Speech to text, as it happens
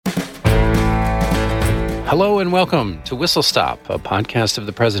Hello and welcome to Whistle Stop, a podcast of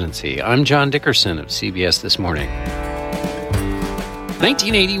the presidency. I'm John Dickerson of CBS This Morning.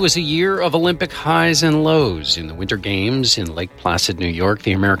 1980 was a year of Olympic highs and lows. In the Winter Games in Lake Placid, New York,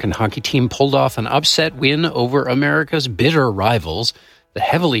 the American hockey team pulled off an upset win over America's bitter rivals, the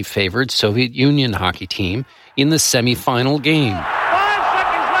heavily favored Soviet Union hockey team, in the semifinal game. 5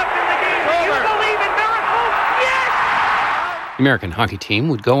 seconds left in the game. Do you believe in miracles? Yes! The American hockey team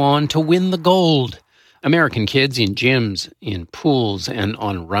would go on to win the gold. American kids in gyms, in pools, and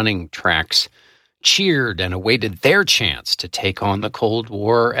on running tracks cheered and awaited their chance to take on the Cold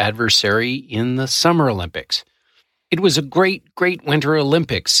War adversary in the Summer Olympics. It was a great Winter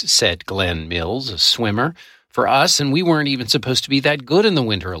Olympics, said Glenn Mills, a swimmer, for us, and we weren't even supposed to be that good in the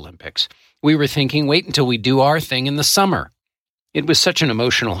Winter Olympics. We were thinking, wait until we do our thing in the summer. It was such an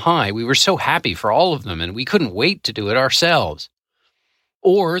emotional high. We were so happy for all of them, and we couldn't wait to do it ourselves.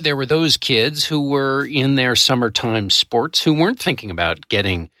 Or there were those kids who were in their summertime sports who weren't thinking about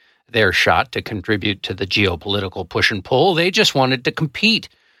getting their shot to contribute to the geopolitical push and pull. They just wanted to compete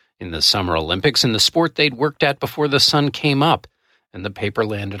in the Summer Olympics in the sport they'd worked at before the sun came up and the paper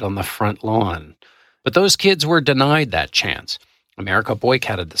landed on the front lawn. But those kids were denied that chance. America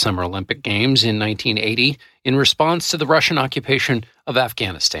boycotted the Summer Olympic Games in 1980 in response to the Russian occupation of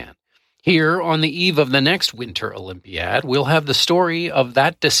Afghanistan. Here, on the eve of the next Winter Olympiad, we'll have the story of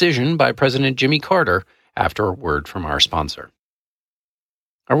that decision by President Jimmy Carter after a word from our sponsor.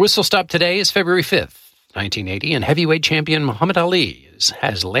 Our whistle stop today is February 5th, 1980, and heavyweight champion Muhammad Ali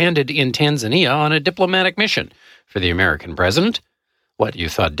has landed in Tanzania on a diplomatic mission for the American president. What, you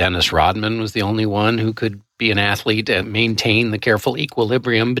thought Dennis Rodman was the only one who could be an athlete and maintain the careful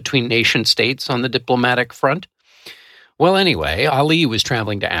equilibrium between nation-states on the diplomatic front? Well, anyway, Ali was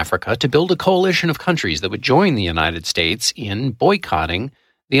traveling to Africa to build a coalition of countries that would join the United States in boycotting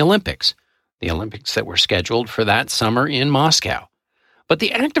the Olympics that were scheduled for that summer in Moscow. But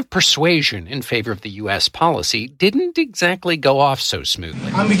the act of persuasion in favor of the U.S. policy didn't exactly go off so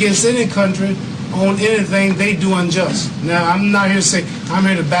smoothly. I'm against any country on anything they do unjust. Now, I'm not here to say I'm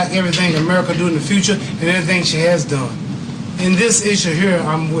here to back everything America do in the future and everything she has done. In this issue here,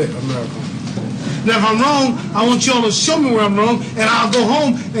 I'm with America. Now, if I'm wrong, I want you all to show me where I'm wrong, and I'll go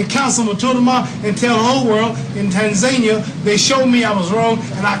home and counsel Mututuma and tell the whole world in Tanzania they showed me I was wrong,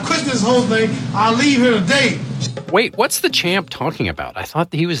 and I quit this whole thing. I'll leave here today. Wait, what's the champ talking about? I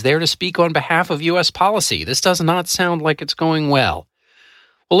thought he was there to speak on behalf of U.S. policy. This does not sound like it's going well.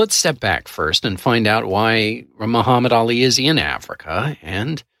 Well, let's step back first and find out why Muhammad Ali is in Africa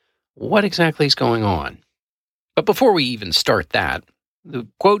and what exactly is going on. But before we even start that, the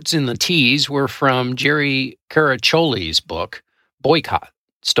quotes in the tease were from Jerry Caraccioli's book, Boycott: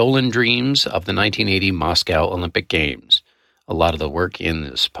 Stolen Dreams of the 1980 Moscow Olympic Games. A lot of the work in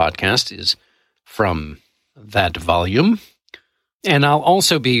this podcast is from that volume. And I'll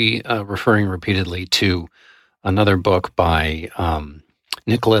also be referring repeatedly to another book by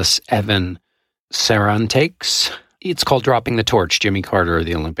Nicholas Evan Sarantakes. It's called Dropping the Torch, Jimmy Carter,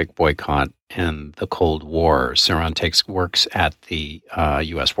 the Olympic Boycott, and the Cold War. Sarantakes works at the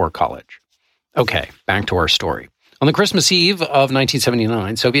U.S. War College. Okay, back to our story. On the Christmas Eve of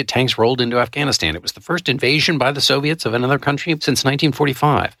 1979, Soviet tanks rolled into Afghanistan. It was the first invasion by the Soviets of another country since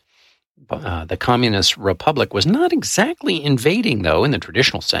 1945. The Communist Republic was not exactly invading, though, in the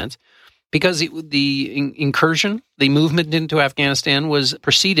traditional sense, because the incursion, the movement into Afghanistan, was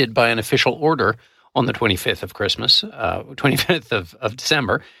preceded by an official order on the 25th of Christmas, 25th of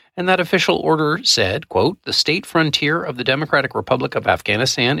December, and that official order said, quote, "The state frontier of the Democratic Republic of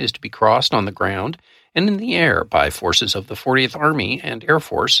Afghanistan is to be crossed on the ground and in the air by forces of the 40th Army and Air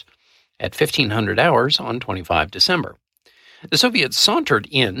Force at 1500 hours on 25 December. The Soviets sauntered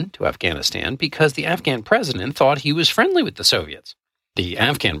in to Afghanistan because the Afghan president thought he was friendly with the Soviets. The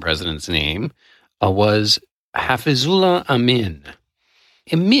Afghan president's name was Hafizullah Amin.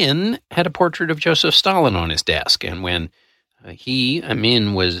 Amin had a portrait of Joseph Stalin on his desk, and when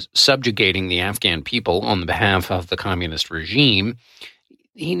Amin, was subjugating the Afghan people on the behalf of the communist regime,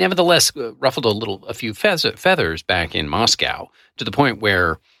 he nevertheless ruffled a few feathers back in Moscow, to the point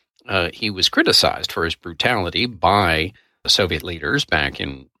where he was criticized for his brutality by the Soviet leaders back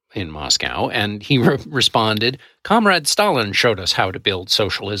in Moscow, and he responded, "Comrade Stalin showed us how to build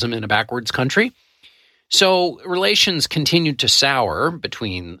socialism in a backwards country." So relations continued to sour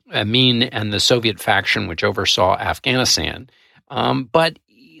between Amin and the Soviet faction which oversaw Afghanistan, but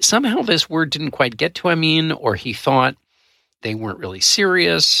somehow this word didn't quite get to Amin, or he thought they weren't really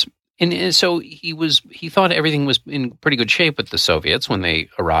serious. And so he thought everything was in pretty good shape with the Soviets when they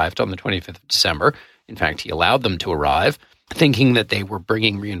arrived on the 25th of December. In fact, he allowed them to arrive. thinking that they were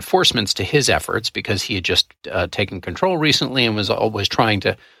bringing reinforcements to his efforts because he had just taken control recently and was always trying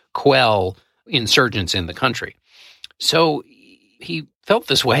to quell insurgents in the country. So he felt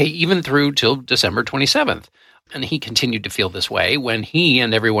this way even through till December 27th. And he continued to feel this way when he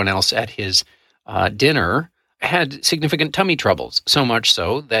and everyone else at his dinner had significant tummy troubles, so much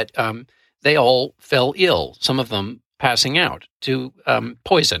so that they all fell ill, some of them passing out to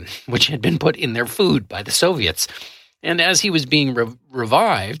poison, which had been put in their food by the Soviets. And as he was being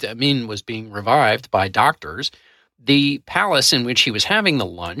revived, Amin was being revived by doctors, the palace in which he was having the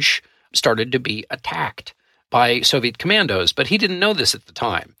lunch started to be attacked by Soviet commandos, but he didn't know this at the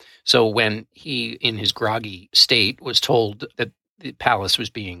time. So when he, in his groggy state, was told that the palace was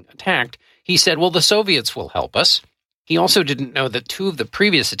being attacked, he said, well, the Soviets will help us. He also didn't know that 2 of the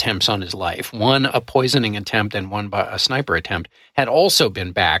previous attempts on his life, one a poisoning attempt and one by a sniper attempt, had also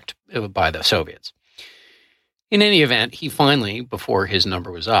been backed by the Soviets. In any event, he finally, before his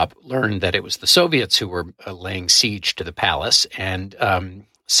number was up, learned that it was the Soviets who were laying siege to the palace, and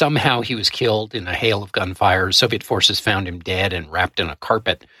somehow he was killed in a hail of gunfire. Soviet forces found him dead and wrapped in a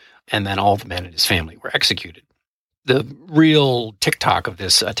carpet, and then all the men and his family were executed. The real tick-tock of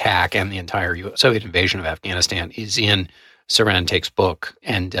this attack and the entire Soviet invasion of Afghanistan is in Sarantek's book,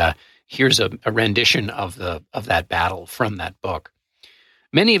 and here's a rendition of that battle from that book.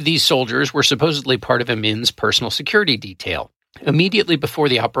 Many of these soldiers were supposedly part of Amin's personal security detail. Immediately before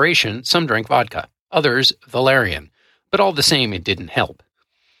the operation, some drank vodka, others valerian, but all the same, it didn't help.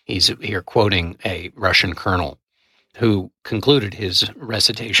 He's here quoting a Russian colonel who concluded his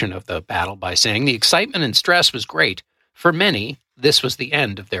recitation of the battle by saying, the excitement and stress was great. For many, this was the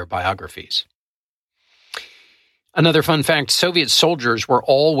end of their biographies. Another fun fact, Soviet soldiers were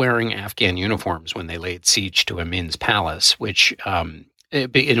all wearing Afghan uniforms when they laid siege to Amin's palace, which,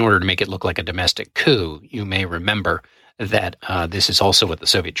 in order to make it look like a domestic coup, you may remember that this is also what the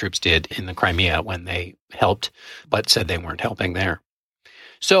Soviet troops did in the Crimea when they helped, but said they weren't helping there.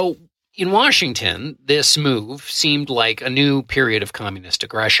 So in Washington, this move seemed like a new period of communist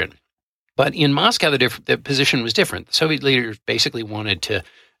aggression. But in Moscow, the position was different. The Soviet leaders basically wanted to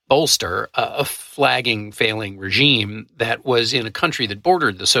bolster a flagging, failing regime that was in a country that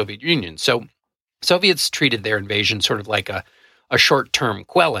bordered the Soviet Union. So Soviets treated their invasion sort of like a short-term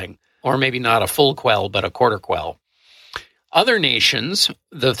quelling, or maybe not a full quell, but a quarter quell. Other nations,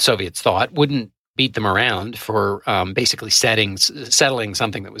 the Soviets thought, wouldn't beat them around for basically settling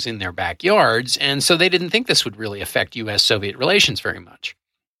something that was in their backyards, and so they didn't think this would really affect U.S.-Soviet relations very much.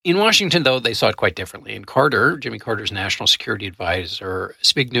 In Washington, though, they saw it quite differently. And Jimmy Carter's national security advisor,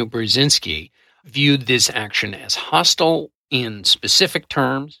 Zbigniew Brzezinski, viewed this action as hostile in specific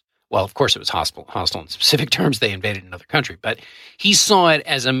terms. Well, of course it was hostile in specific terms. They invaded another country. But he saw it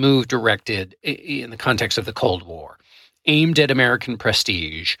as a move directed in the context of the Cold War, aimed at American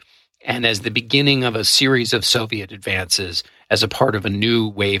prestige, and as the beginning of a series of Soviet advances as a part of a new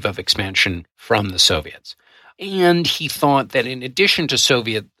wave of expansion from the Soviets. And he thought that in addition to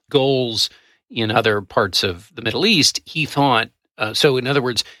Soviet goals in other parts of the Middle East, he thought, so in other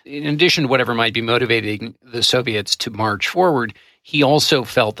words, in addition to whatever might be motivating the Soviets to march forward, he also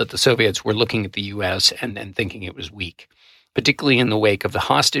felt that the Soviets were looking at the U.S. and thinking it was weak, particularly in the wake of the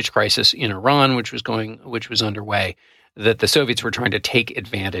hostage crisis in Iran, which was underway, that the Soviets were trying to take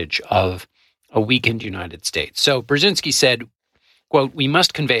advantage of a weakened United States. So Brzezinski said, quote, we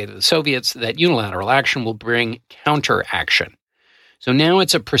must convey to the Soviets that unilateral action will bring counteraction. So now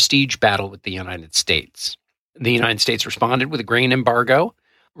it's a prestige battle with the United States. The United States responded with a grain embargo,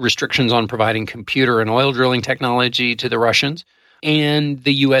 restrictions on providing computer and oil drilling technology to the Russians, and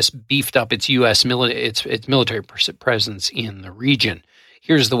the U.S. beefed up its military presence in the region.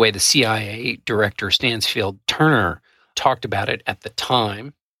 Here's the way the CIA director Stansfield Turner talked about it at the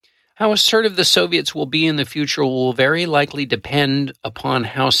time. How assertive the Soviets will be in the future will very likely depend upon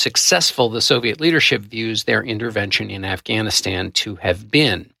how successful the Soviet leadership views their intervention in Afghanistan to have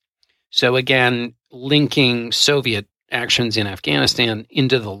been. So again, linking Soviet actions in Afghanistan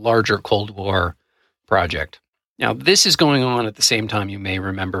into the larger Cold War project. Now, this is going on at the same time. You may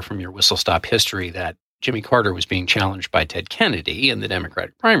remember from your whistle-stop history that Jimmy Carter was being challenged by Ted Kennedy in the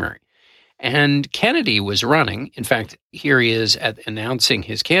Democratic primary. And Kennedy was running. In fact, here he is announcing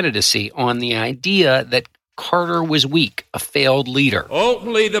his candidacy on the idea that Carter was weak, a failed leader.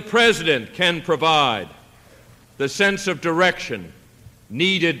 Only the president can provide the sense of direction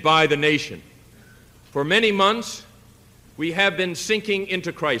needed by the nation. For many months, we have been sinking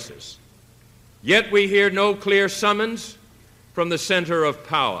into crisis. Yet we hear no clear summons from the center of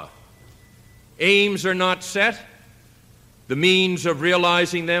power. Aims are not set. The means of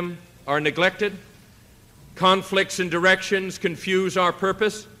realizing them are neglected. conflicts and directions confuse our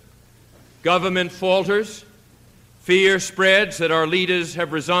purpose. Government falters. Fear spreads that our leaders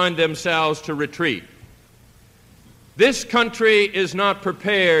have resigned themselves to retreat. This country is not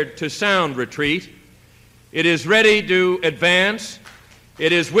prepared to sound retreat. It is ready to advance.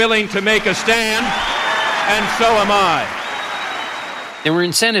 It is willing to make a stand, and so am I. There were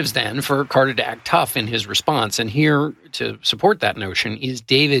incentives then for Carter to act tough in his response, and here to support that notion is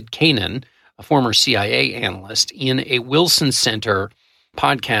David Keenan, a former CIA analyst, in a Wilson Center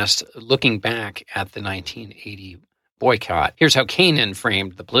podcast looking back at the 1980 boycott. Here's how Keenan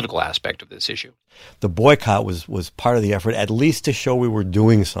framed the political aspect of this issue. The boycott was part of the effort, at least to show we were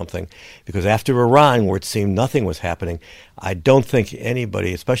doing something. Because after Iran, where it seemed nothing was happening, I don't think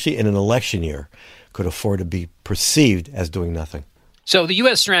anybody, especially in an election year, could afford to be perceived as doing nothing. So the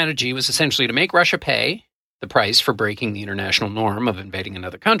U.S. strategy was essentially to make Russia pay the price for breaking the international norm of invading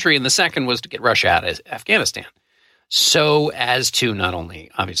another country, and the second was to get Russia out of Afghanistan, so as to not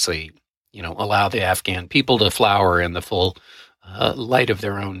only, obviously, allow the Afghan people to flower in the full light of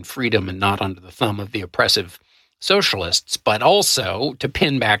their own freedom and not under the thumb of the oppressive socialists, but also to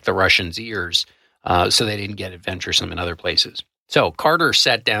pin back the Russians' ears so they didn't get adventuresome in other places. So Carter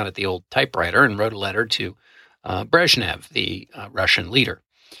sat down at the old typewriter and wrote a letter to Brezhnev, the Russian leader.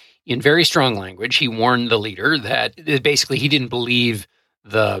 In very strong language, he warned the leader that basically he didn't believe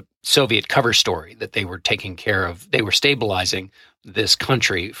the Soviet cover story that they were taking care of. They were stabilizing this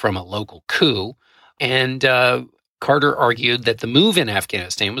country from a local coup. And Carter argued that the move in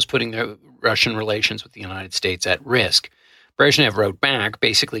Afghanistan was putting the Russian relations with the United States at risk. Brezhnev wrote back,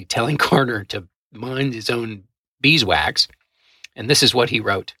 basically telling Carter to mind his own beeswax. And this is what he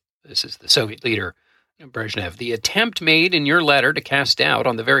wrote. This is the Soviet leader, Brezhnev. The attempt made in your letter to cast doubt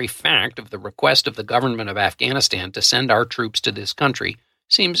on the very fact of the request of the government of Afghanistan to send our troops to this country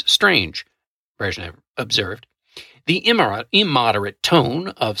seems strange, Brezhnev observed. The immoderate tone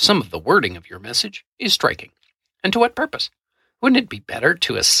of some of the wording of your message is striking. And to what purpose? Wouldn't it be better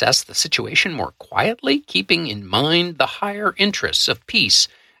to assess the situation more quietly, keeping in mind the higher interests of peace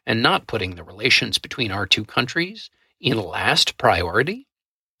and not putting the relations between our two countries in last priority?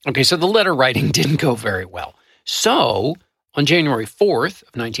 Okay, so the letter writing didn't go very well. So, on January 4th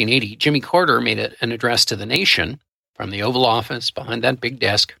of 1980, Jimmy Carter made an address to the nation from the Oval Office behind that big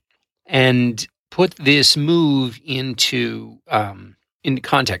desk and put this move into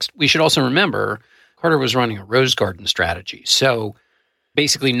context. We should also remember Carter was running a Rose Garden strategy. So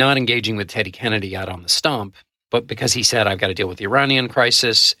basically not engaging with Teddy Kennedy out on the stump, but because he said, I've got to deal with the Iranian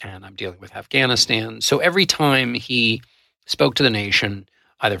crisis and I'm dealing with Afghanistan. So every time he spoke to the nation,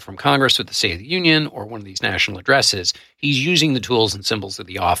 either from Congress with the State of the Union or one of these national addresses, he's using the tools and symbols of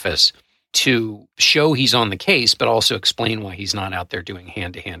the office to show he's on the case, but also explain why he's not out there doing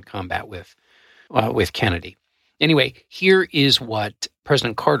hand-to-hand combat with Kennedy. Anyway, here is what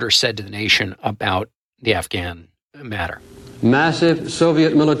President Carter said to the nation about the Afghan matter. Massive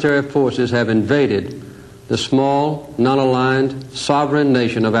Soviet military forces have invaded the small, non-aligned, sovereign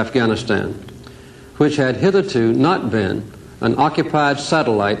nation of Afghanistan, which had hitherto not been an occupied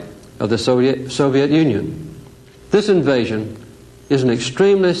satellite of the Soviet Union. This invasion is an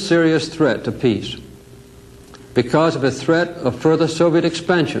extremely serious threat to peace because of a threat of further Soviet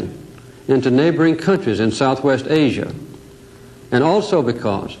expansion into neighboring countries in Southwest Asia, and also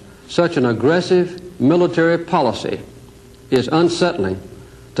because such an aggressive military policy is unsettling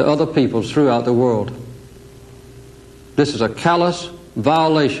to other peoples throughout the world. This is a callous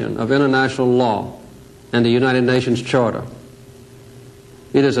violation of international law and the United Nations Charter.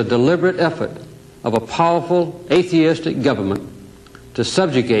 It is a deliberate effort of a powerful atheistic government to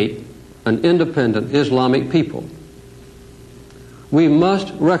subjugate an independent Islamic people. We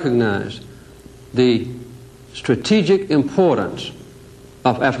must recognize the strategic importance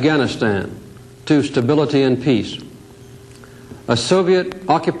of Afghanistan to stability and peace. A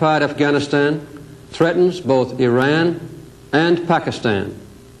Soviet-occupied Afghanistan threatens both Iran and Pakistan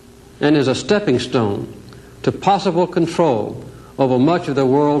and is a stepping stone to possible control over much of the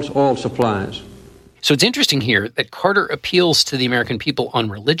world's oil supplies. So it's interesting here that Carter appeals to the American people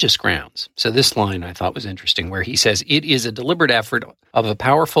on religious grounds. So this line I thought was interesting, where he says, it is a deliberate effort of a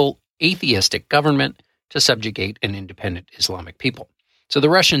powerful atheistic government to subjugate an independent Islamic people. So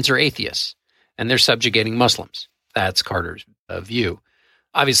the Russians are atheists, and they're subjugating Muslims. That's Carter's view.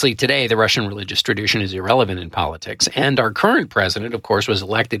 Obviously, today, the Russian religious tradition is irrelevant in politics, and our current president, of course, was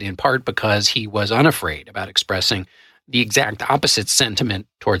elected in part because he was unafraid about expressing the exact opposite sentiment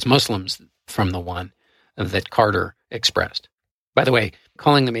towards Muslims from the one that Carter expressed. By the way,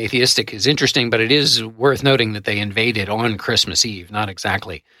 calling them atheistic is interesting, but it is worth noting that they invaded on Christmas Eve, not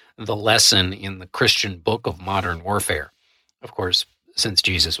exactly the lesson in the Christian book of modern warfare. Of course, since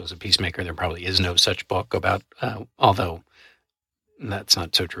Jesus was a peacemaker, there probably is no such book about, although that's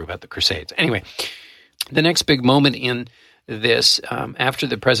not so true about the Crusades. Anyway, the next big moment in this, after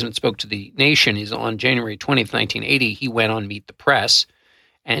the president spoke to the nation, is on January 20th, 1980. He went on Meet the Press,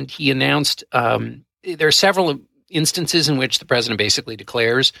 and he announced there are several instances in which the president basically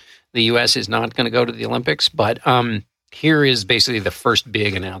declares the U.S. is not going to go to the Olympics, but here is basically the first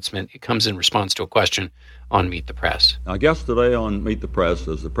big announcement. It comes in response to a question on Meet the Press. Our guest today on Meet the Press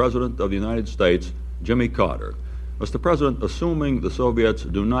is the President of the United States, Jimmy Carter. Mr. President, assuming the Soviets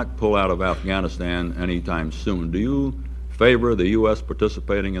do not pull out of Afghanistan anytime soon, do you favor the U.S.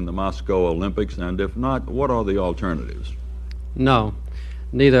 participating in the Moscow Olympics? And if not, what are the alternatives? No,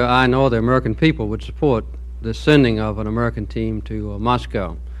 neither I nor the American people would support the sending of an American team to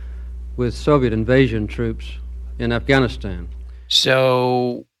Moscow with Soviet invasion troops in Afghanistan.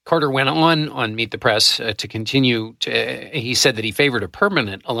 So Carter went on Meet the Press to continue to, he said that he favored a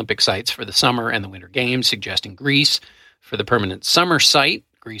permanent Olympic sites for the summer and the winter games, suggesting Greece for the permanent summer site.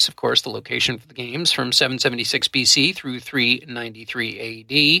 Greece, of course, the location for the games from 776 BC through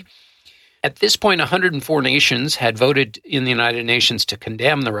 393 AD. At this point, 104 nations had voted in the United Nations to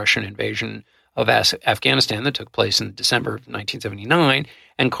condemn the Russian invasion of Afghanistan that took place in December of 1979,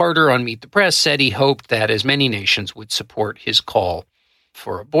 and Carter on Meet the Press said he hoped that as many nations would support his call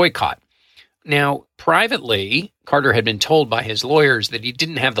for a boycott. Now, privately, Carter had been told by his lawyers that he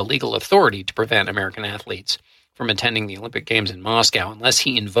didn't have the legal authority to prevent American athletes from attending the Olympic Games in Moscow unless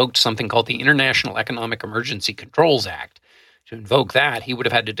he invoked something called the International Economic Emergency Controls Act. To invoke that, he would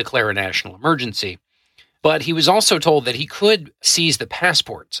have had to declare a national emergency. But he was also told that he could seize the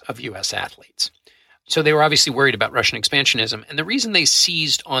passports of U.S. athletes. So they were obviously worried about Russian expansionism. And the reason they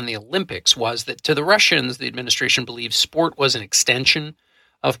seized on the Olympics was that to the Russians, the administration believed sport was an extension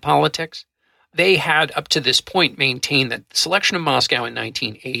of politics. They had, up to this point, maintained that the selection of Moscow in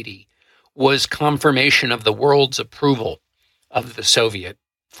 1980 was confirmation of the world's approval of the Soviet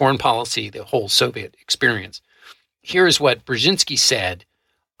foreign policy, the whole Soviet experience. Here is what Brzezinski said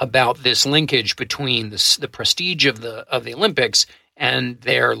about this linkage between the prestige of the Olympics and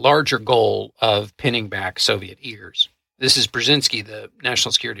their larger goal of pinning back Soviet ears. This is Brzezinski, the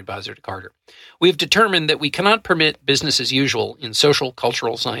National Security Advisor to Carter. We have determined that we cannot permit business as usual in social,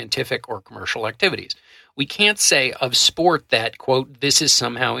 cultural, scientific, or commercial activities. We can't say of sport that, quote, this is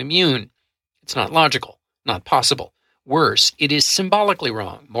somehow immune. It's not logical, not possible. Worse, it is symbolically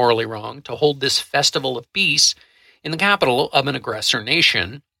wrong, morally wrong, to hold this festival of peace in the capital of an aggressor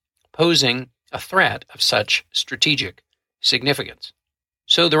nation, posing a threat of such strategic significance.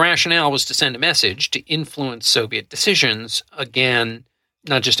 So the rationale was to send a message to influence Soviet decisions, again,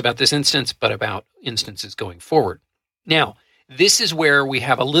 not just about this instance, but about instances going forward. Now, this is where we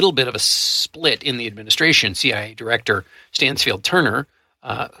have a little bit of a split in the administration. CIA Director Stansfield Turner,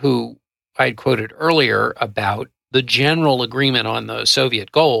 who I had quoted earlier about the general agreement on the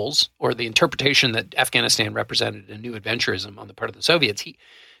Soviet goals, or the interpretation that Afghanistan represented a new adventurism on the part of the Soviets,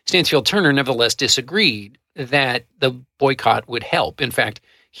 Stansfield Turner nevertheless disagreed that the boycott would help. In fact,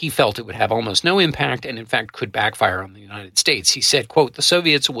 he felt it would have almost no impact and, in fact, could backfire on the United States. He said, quote, the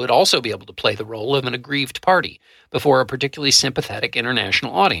Soviets would also be able to play the role of an aggrieved party before a particularly sympathetic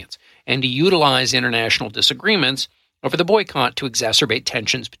international audience and to utilize international disagreements over the boycott to exacerbate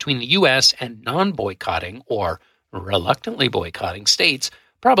tensions between the U.S. and non-boycotting or reluctantly boycotting states,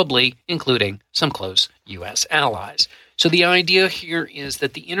 probably including some close U.S. allies. So the idea here is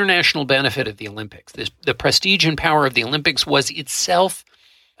that the international benefit of the Olympics, the prestige and power of the Olympics, was itself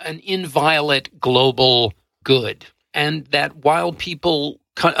an inviolate global good. And that while people,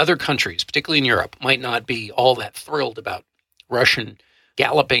 other countries, particularly in Europe, might not be all that thrilled about Russian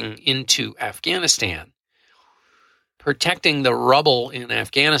galloping into Afghanistan, protecting the rubble in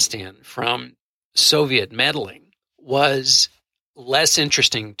Afghanistan from Soviet meddling was less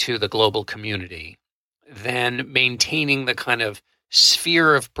interesting to the global community than maintaining the kind of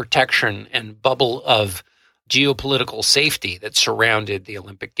sphere of protection and bubble of geopolitical safety that surrounded the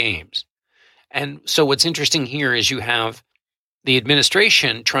Olympic Games. And so what's interesting here is you have the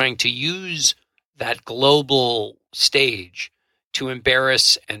administration trying to use that global stage to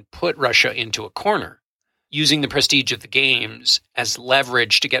embarrass and put Russia into a corner, using the prestige of the Games as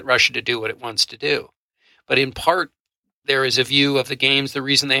leverage to get Russia to do what it wants to do. But in part, there is a view of the Games, the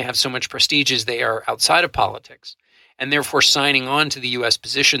reason they have so much prestige is they are outside of politics, and therefore signing on to the U.S.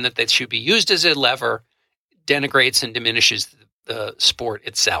 position that they should be used as a lever denigrates and diminishes the sport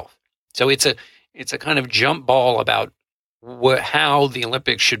itself. So it's a kind of jump ball about how the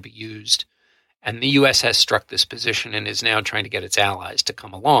Olympics should be used And the U.S. has struck this position and is now trying to get its allies to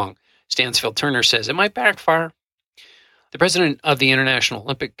come along. Stansfield Turner says it might backfire. The president of the International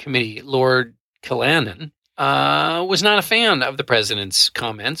Olympic Committee, Lord Killannon, was not a fan of the president's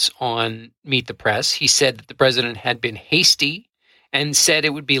comments on Meet the Press. He said that the president had been hasty and said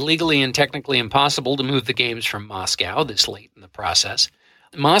it would be legally and technically impossible to move the games from Moscow this late in the process.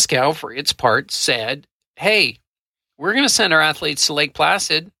 Moscow, for its part, said, hey, we're going to send our athletes to Lake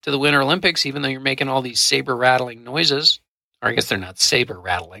Placid to the Winter Olympics, even though you're making all these saber-rattling noises. Or I guess they're not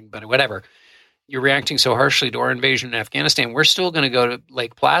saber-rattling, but whatever. You're reacting so harshly to our invasion in Afghanistan. We're still going to go to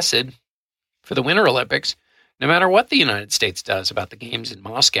Lake Placid for the Winter Olympics, no matter what the United States does about the games in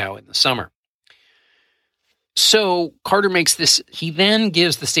Moscow in the summer. So Carter makes this, he then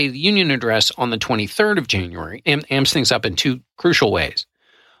gives the State of the Union address on the 23rd of January and amps things up in two crucial ways.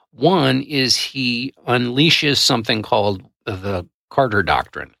 One is he unleashes something called the Carter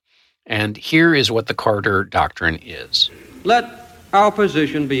Doctrine. And here is what the Carter Doctrine is. Let our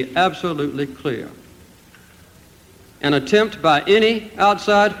position be absolutely clear. An attempt by any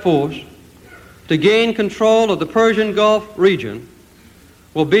outside force to gain control of the Persian Gulf region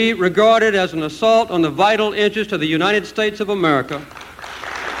will be regarded as an assault on the vital interests of the United States of America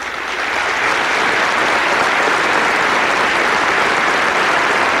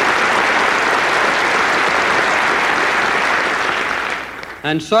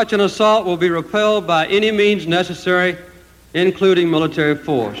and such an assault will be repelled by any means necessary, including military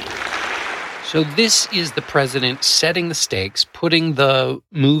force. So this is the president setting the stakes, putting the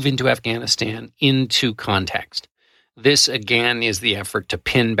move into Afghanistan into context. This, again, is the effort to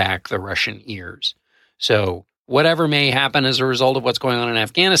pin back the Russian ears. So whatever may happen as a result of what's going on in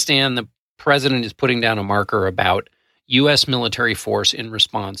Afghanistan, the president is putting down a marker about U.S. military force in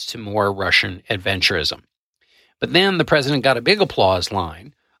response to more Russian adventurism. But then the president got a big applause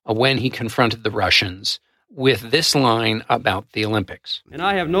line when he confronted the Russians with this line about the Olympics. And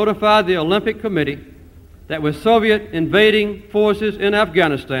I have notified the Olympic Committee that with Soviet invading forces in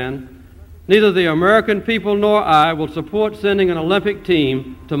Afghanistan, neither the American people nor I will support sending an Olympic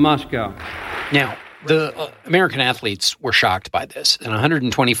team to Moscow. Now, the American athletes were shocked by this, and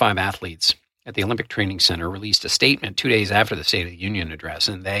 125 athletes at the Olympic Training Center released a statement 2 days after the State of the Union address,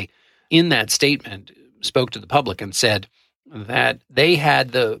 and they, in that statement, spoke to the public and said that they had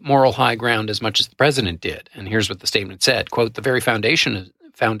the moral high ground as much as the president did. And here's what the statement said, quote, the very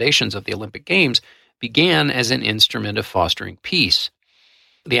foundations of the Olympic Games began as an instrument of fostering peace.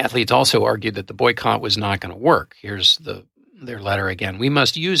 The athletes also argued that the boycott was not going to work. Here's their letter again. We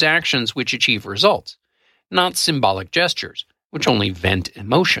must use actions which achieve results, not symbolic gestures, which only vent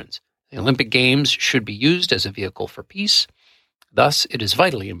emotions. The Olympic Games should be used as a vehicle for peace. Thus, it is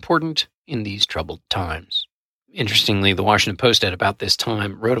vitally important in these troubled times. Interestingly, the Washington Post at about this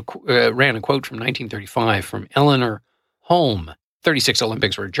time ran a quote from 1935 from Eleanor Holm. 36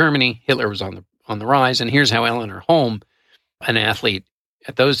 Olympics were in Germany. Hitler was on the rise. And here's how Eleanor Holm, an athlete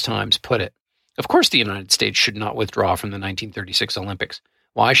at those times, put it. Of course, the United States should not withdraw from the 1936 Olympics.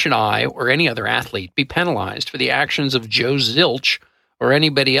 Why should I or any other athlete be penalized for the actions of Joe Zilch or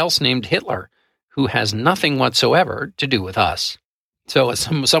anybody else named Hitler, who has nothing whatsoever to do with us? So a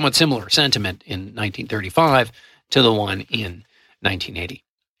somewhat similar sentiment in 1935 to the one in 1980.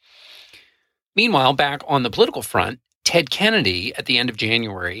 Meanwhile, back on the political front, Ted Kennedy, at the end of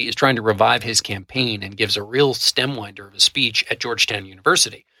January, is trying to revive his campaign and gives a real stem-winder of a speech at Georgetown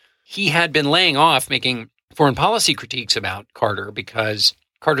University. He had been laying off making foreign policy critiques about Carter because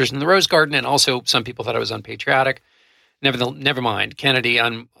Carter's in the Rose Garden, and also some people thought it was unpatriotic. Never mind, Kennedy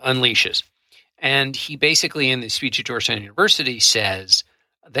unleashes. And he basically, in the speech at Georgetown University, says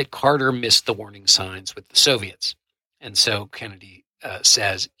that Carter missed the warning signs with the Soviets. And so Kennedy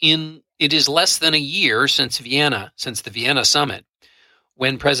says, it is less than a year since the Vienna summit,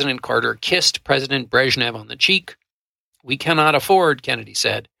 when President Carter kissed President Brezhnev on the cheek. We cannot afford, Kennedy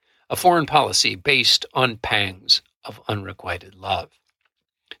said, a foreign policy based on pangs of unrequited love.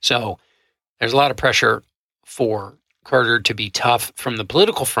 So there's a lot of pressure for Carter to be tough from the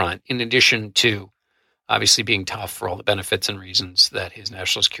political front, in addition to obviously being tough for all the benefits and reasons that his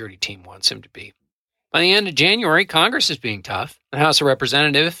national security team wants him to be. By the end of January, Congress is being tough. The House of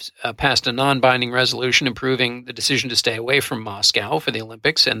Representatives passed a non-binding resolution approving the decision to stay away from Moscow for the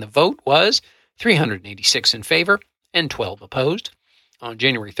Olympics, and the vote was 386 in favor and 12 opposed. On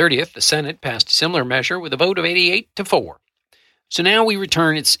January 30th, the Senate passed a similar measure with a vote of 88-4. So now we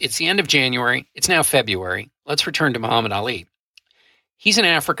return. It's the end of January. It's now February. Let's return to Muhammad Ali. He's in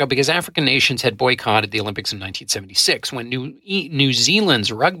Africa because African nations had boycotted the Olympics in 1976 when New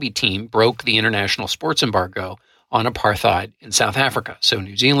Zealand's rugby team broke the international sports embargo on apartheid in South Africa. So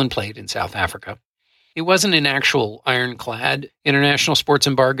New Zealand played in South Africa. It wasn't an actual ironclad international sports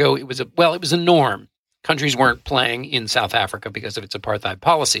embargo. It was a norm. Countries weren't playing in South Africa because of its apartheid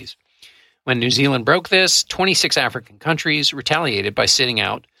policies. When New Zealand broke this, 26 African countries retaliated by sitting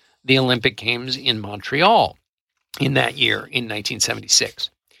out the Olympic Games in Montreal in that year, in 1976.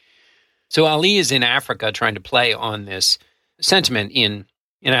 So Ali is in Africa trying to play on this sentiment in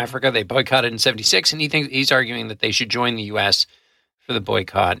Africa. They boycotted in 76, and he's arguing that they should join the U.S. for the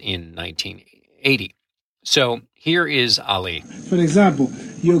boycott in 1980. So here is Ali. For example,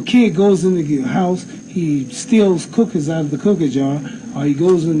 your kid goes into your house, he steals cookies out of the cookie jar, or he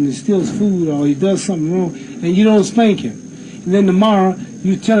goes in and steals food, or he does something wrong, and you don't spank him. And then tomorrow,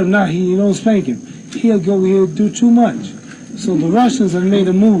 you tell him not, you don't spank him. He'll go here and do too much. So the Russians have made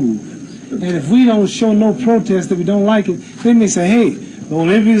a move. And if we don't show no protest, that we don't like it, they may say, hey, the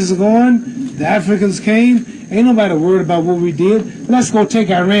Olympics are going, the Africans came, ain't nobody worried about what we did. Let's go take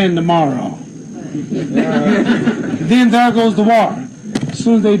Iran tomorrow. Then there goes the war. As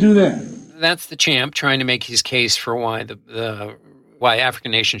soon as they do that. That's the champ trying to make his case for why why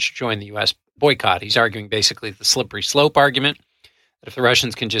African nations should join the U.S. boycott. He's arguing basically the slippery slope argument, that if the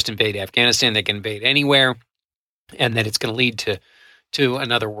Russians can just invade Afghanistan, they can invade anywhere, and that it's going to lead to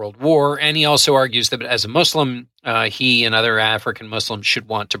another world war. And he also argues that as a Muslim, he and other African Muslims should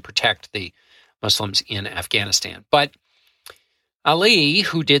want to protect the Muslims in Afghanistan. But Ali,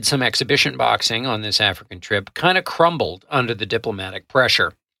 who did some exhibition boxing on this African trip, kind of crumbled under the diplomatic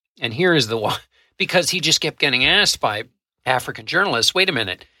pressure. And here is the one, because he just kept getting asked by African journalists, wait a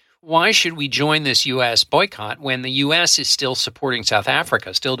minute, why should we join this U.S. boycott when the U.S. is still supporting South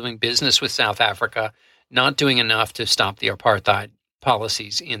Africa, still doing business with South Africa, not doing enough to stop the apartheid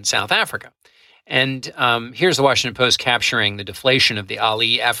policies in South Africa? And here's the Washington Post capturing the deflation of the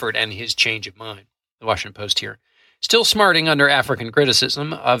Ali effort and his change of mind. The Washington Post here. Still smarting under African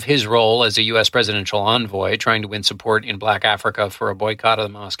criticism of his role as a U.S. presidential envoy trying to win support in Black Africa for a boycott of the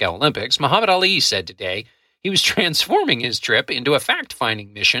Moscow Olympics, Muhammad Ali said today he was transforming his trip into a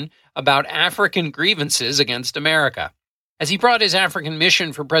fact-finding mission about African grievances against America. As he brought his African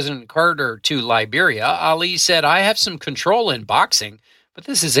mission for President Carter to Liberia, Ali said, I have some control in boxing, but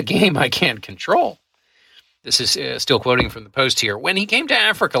this is a game I can't control. This is still quoting from the Post here. When he came to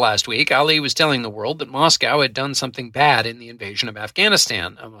Africa last week, Ali was telling the world that Moscow had done something bad in the invasion of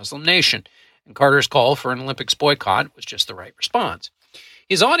Afghanistan, a Muslim nation, and Carter's call for an Olympics boycott was just the right response.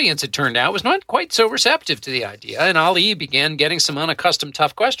 His audience, it turned out, was not quite so receptive to the idea, and Ali began getting some unaccustomed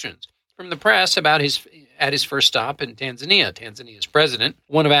tough questions from the press about his first stop in Tanzania. Tanzania's president,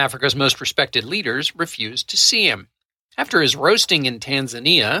 one of Africa's most respected leaders, refused to see him. After his roasting in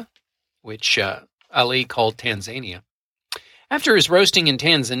Tanzania, which Ali called Tanzania. After his roasting in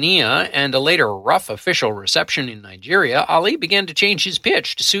Tanzania and a later rough official reception in Nigeria, Ali began to change his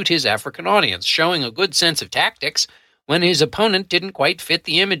pitch to suit his African audience, showing a good sense of tactics when his opponent didn't quite fit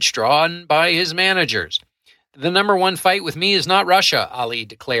the image drawn by his managers. The number one fight with me is not Russia, Ali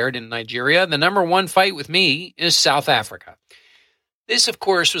declared in Nigeria. The number one fight with me is South Africa. This, of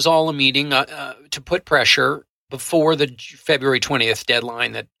course, was all a meeting to put pressure before the February 20th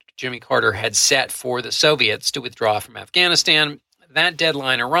deadline that Jimmy Carter had set for the Soviets to withdraw from Afghanistan. That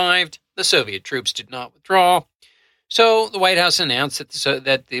deadline arrived. The Soviet troops did not withdraw. So the White House announced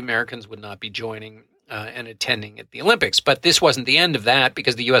that the Americans would not be joining and attending at the Olympics. But this wasn't the end of that,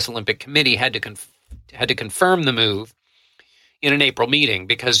 because the U.S. Olympic Committee had to confirm the move in an April meeting,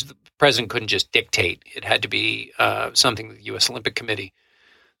 because the president couldn't just dictate. It had to be something that the U.S. Olympic Committee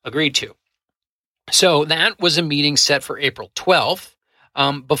agreed to. So that was a meeting set for April 12th.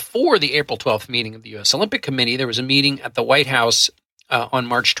 Before the April 12th meeting of the U.S. Olympic Committee, there was a meeting at the White House on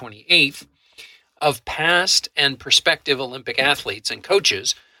March 28th of past and prospective Olympic athletes and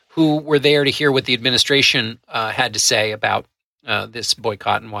coaches who were there to hear what the administration had to say about this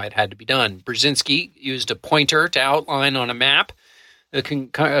boycott and why it had to be done. Brzezinski used a pointer to outline on a map the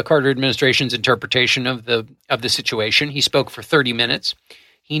Carter administration's interpretation of the situation. He spoke for 30 minutes.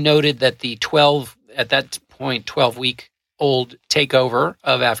 He noted that the 12-week-old takeover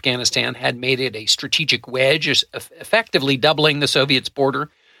of Afghanistan had made it a strategic wedge, effectively doubling the Soviets' border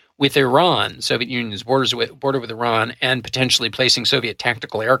with Iran, Soviet Union's border with Iran, and potentially placing Soviet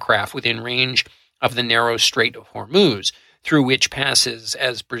tactical aircraft within range of the narrow Strait of Hormuz, through which passes,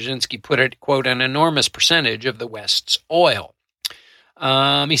 as Brzezinski put it, quote, an enormous percentage of the West's oil.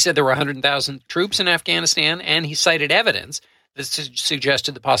 He said there were 100,000 troops in Afghanistan, and he cited evidence that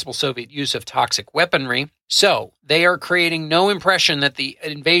suggested the possible Soviet use of toxic weaponry. So they are creating no impression that the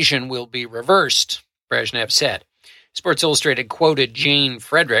invasion will be reversed, Brezhnev said. Sports Illustrated quoted Jane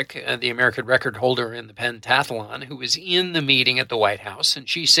Frederick, the American record holder in the pentathlon, who was in the meeting at the White House, and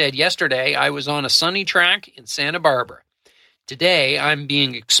she said, "Yesterday, I was on a sunny track in Santa Barbara. Today, I'm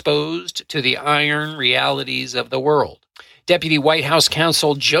being exposed to the iron realities of the world." Deputy White House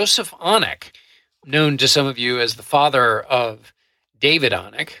counsel Joseph Onek, known to some of you as the father of David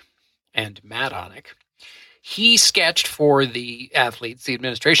Onek and Matt Onek, he sketched for the athletes the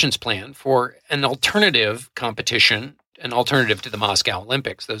administration's plan for an alternative competition, an alternative to the Moscow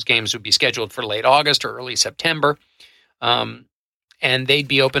Olympics. Those games would be scheduled for late August or early September, and they'd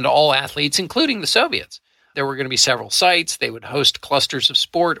be open to all athletes, including the Soviets. There were going to be several sites. They would host clusters of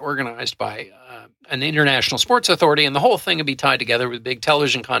sport organized by an international sports authority, and the whole thing would be tied together with a big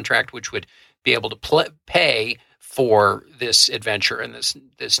television contract, which would be able to pay for this adventure and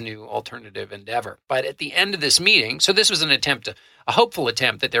this new alternative endeavor. But at the end of this meeting, so this was a hopeful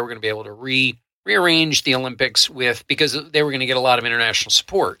attempt that they were going to be able to rearrange the Olympics because they were going to get a lot of international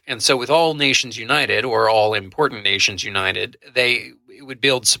support. And so with all nations united, or all important nations united, it would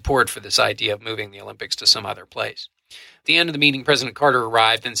build support for this idea of moving the Olympics to some other place. At the end of the meeting, President Carter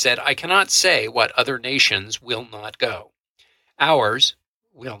arrived and said, "I cannot say what other nations will not go. Ours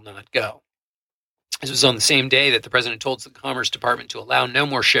will not go." This was on the same day that the president told the Commerce Department to allow no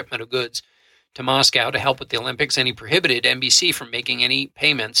more shipment of goods to Moscow to help with the Olympics, and he prohibited NBC from making any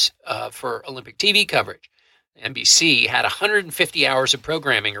payments for Olympic TV coverage. NBC had 150 hours of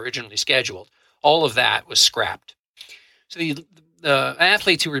programming originally scheduled. All of that was scrapped. So the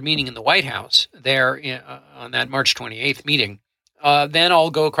athletes who were meeting in the White House there on that March 28th meeting then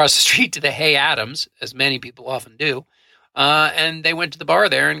all go across the street to the Hay Adams, as many people often do, and they went to the bar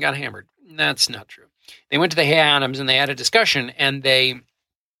there and got hammered. That's not true. They went to the Hay Adams and they had a discussion, and they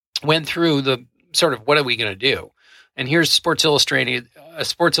went through the sort of, what are we going to do? And here's Sports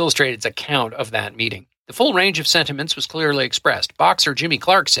Illustrated's account of that meeting. The full range of sentiments was clearly expressed. Boxer Jimmy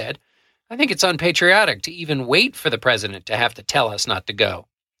Clark said, "I think it's unpatriotic to even wait for the president to have to tell us not to go."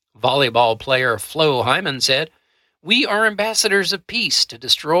 Volleyball player Flo Hyman said, "We are ambassadors of peace. To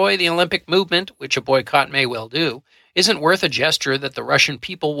destroy the Olympic movement, which a boycott may well do, isn't worth a gesture that the Russian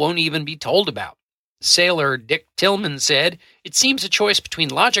people won't even be told about." Sailor Dick Tillman said, "It seems a choice between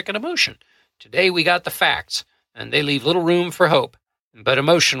logic and emotion. Today we got the facts, and they leave little room for hope. But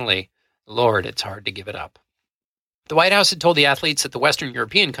emotionally, Lord, it's hard to give it up." The White House had told the athletes that the Western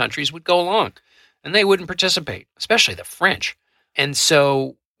European countries would go along, and they wouldn't participate, especially the French. And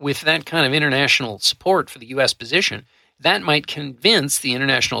so with that kind of international support for the U.S. position, that might convince the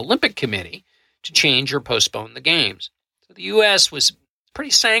International Olympic Committee to change or postpone the games. So the U.S. was pretty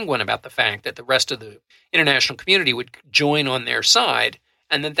sanguine about the fact that the rest of the international community would join on their side,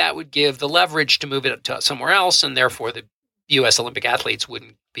 and that would give the leverage to move it to somewhere else, and therefore the U.S. Olympic athletes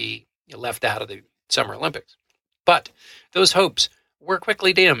wouldn't be left out of the Summer Olympics. But those hopes were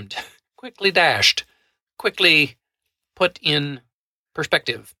quickly dimmed, quickly dashed, quickly put in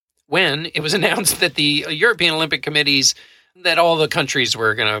perspective when it was announced that the European Olympic Committees, that all the countries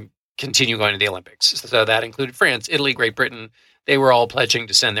were going to continue going to the Olympics. So that included France, Italy, Great Britain. They were all pledging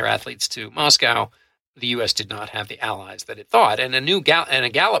to send their athletes to Moscow. The U.S. did not have the allies that it thought. And a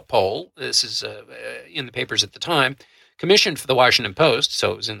Gallup poll, this is in the papers at the time, commissioned for the Washington Post,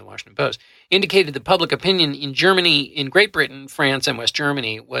 so it was in the Washington Post, indicated that public opinion in Germany, in Great Britain, France, and West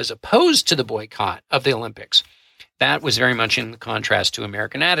Germany was opposed to the boycott of the Olympics. That was very much in contrast to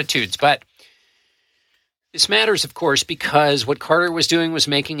American attitudes. But this matters, of course, because what Carter was doing was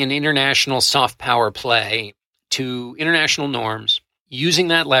making an international soft power play to international norms, using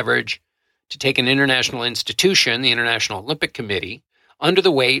that leverage to take an international institution, the International Olympic Committee, under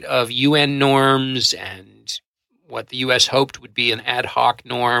the weight of UN norms and what the U.S. hoped would be an ad hoc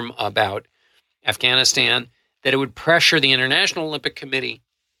norm about Afghanistan, that it would pressure the International Olympic Committee.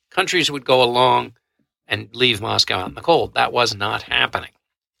 Countries would go along and leave Moscow out in the cold. That was not happening.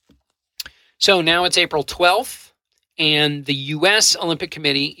 So now it's April 12th, and the U.S. Olympic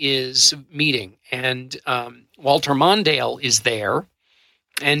Committee is meeting, and Walter Mondale is there.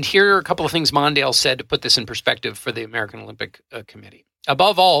 And here are a couple of things Mondale said to put this in perspective for the American Olympic Committee.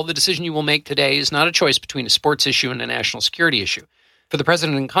 Above all, the decision you will make today is not a choice between a sports issue and a national security issue. For the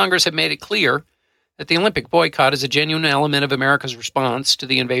President and Congress have made it clear that the Olympic boycott is a genuine element of America's response to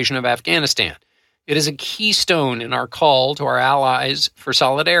the invasion of Afghanistan. It is a keystone in our call to our allies for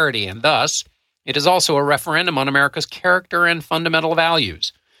solidarity, and thus, it is also a referendum on America's character and fundamental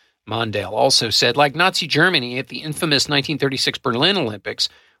values. Mondale also said, like Nazi Germany at the infamous 1936 Berlin Olympics,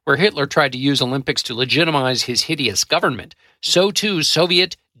 where Hitler tried to use Olympics to legitimize his hideous government, so too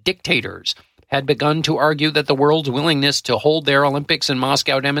Soviet dictators had begun to argue that the world's willingness to hold their Olympics in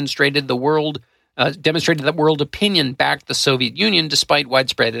Moscow demonstrated the world demonstrated that world opinion backed the Soviet Union despite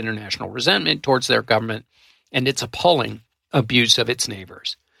widespread international resentment towards their government and its appalling abuse of its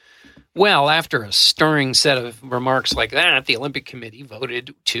neighbors. Well, after a stirring set of remarks like that, the Olympic Committee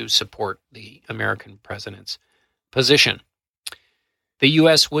voted to support the American president's position. The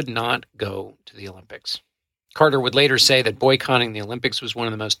U.S. would not go to the Olympics. Carter would later say that boycotting the Olympics was one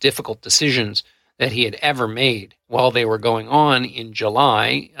of the most difficult decisions that he had ever made. While they were going on in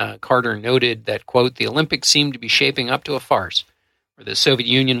July, Carter noted that, quote, the Olympics seemed to be shaping up to a farce, with the Soviet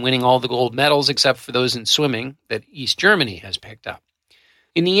Union winning all the gold medals except for those in swimming that East Germany has picked up.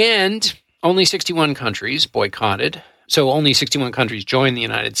 In the end, only 61 countries boycotted, so only 61 countries joined the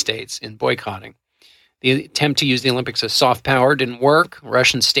United States in boycotting. The attempt to use the Olympics as soft power didn't work.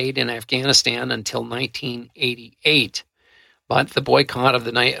 Russians stayed in Afghanistan until 1988. But the boycott of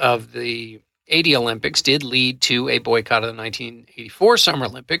the 80 Olympics did lead to a boycott of the 1984 Summer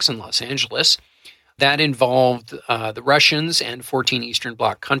Olympics in Los Angeles. That involved the Russians and 14 Eastern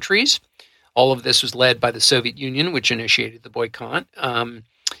Bloc countries. All of this was led by the Soviet Union, which initiated the boycott.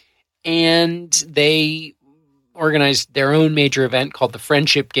 And they organized their own major event called the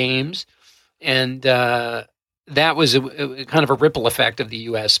Friendship Games. And that was a kind of a ripple effect of the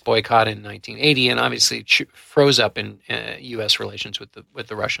U.S. boycott in 1980, and obviously froze up in U.S. relations with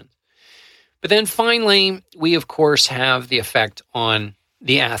the Russians. But then finally, we, of course, have the effect on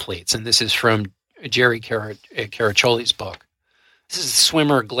the athletes, and this is from Jerry Caraccioli's book. This is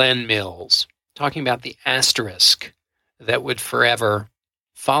swimmer Glenn Mills talking about the asterisk that would forever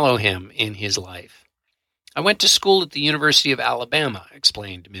follow him in his life. I went to school at the University of Alabama,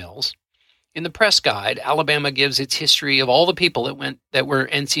 explained Mills. In the press guide, Alabama gives its history of all the people that were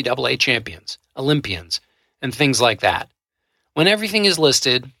NCAA champions, Olympians, and things like that. When everything is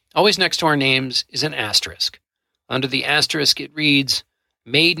listed, always next to our names is an asterisk. Under the asterisk, it reads,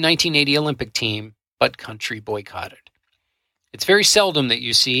 made 1980 Olympic team, but country boycotted. It's very seldom that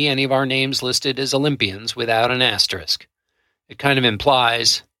you see any of our names listed as Olympians without an asterisk. It kind of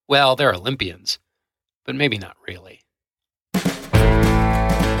implies, well, they're Olympians, but maybe not really.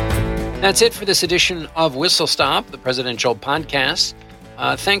 That's it for this edition of Whistle Stop, the presidential podcast.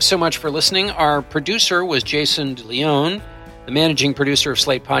 Thanks so much for listening. Our producer was Jason DeLeon. The managing producer of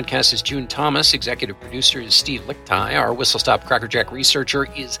Slate Podcasts is June Thomas. Executive producer is Steve Lichtai. Our Whistle Stop Crackerjack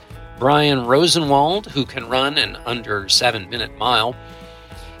researcher is Brian Rosenwald, who can run an under 7-minute mile.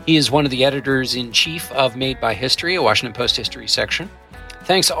 He is one of the editors-in-chief of Made by History, a Washington Post history section.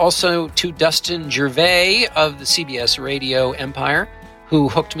 Thanks also to Dustin Gervais of the CBS Radio Empire, who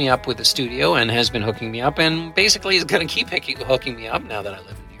hooked me up with a studio and has been hooking me up and basically is going to keep hooking me up now that I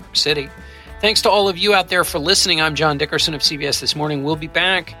live in New York City. Thanks to all of you out there for listening. I'm John Dickerson of CBS This Morning. We'll be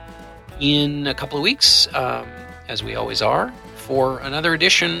back in a couple of weeks, as we always are, for another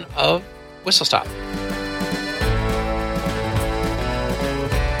edition of Whistle Stop.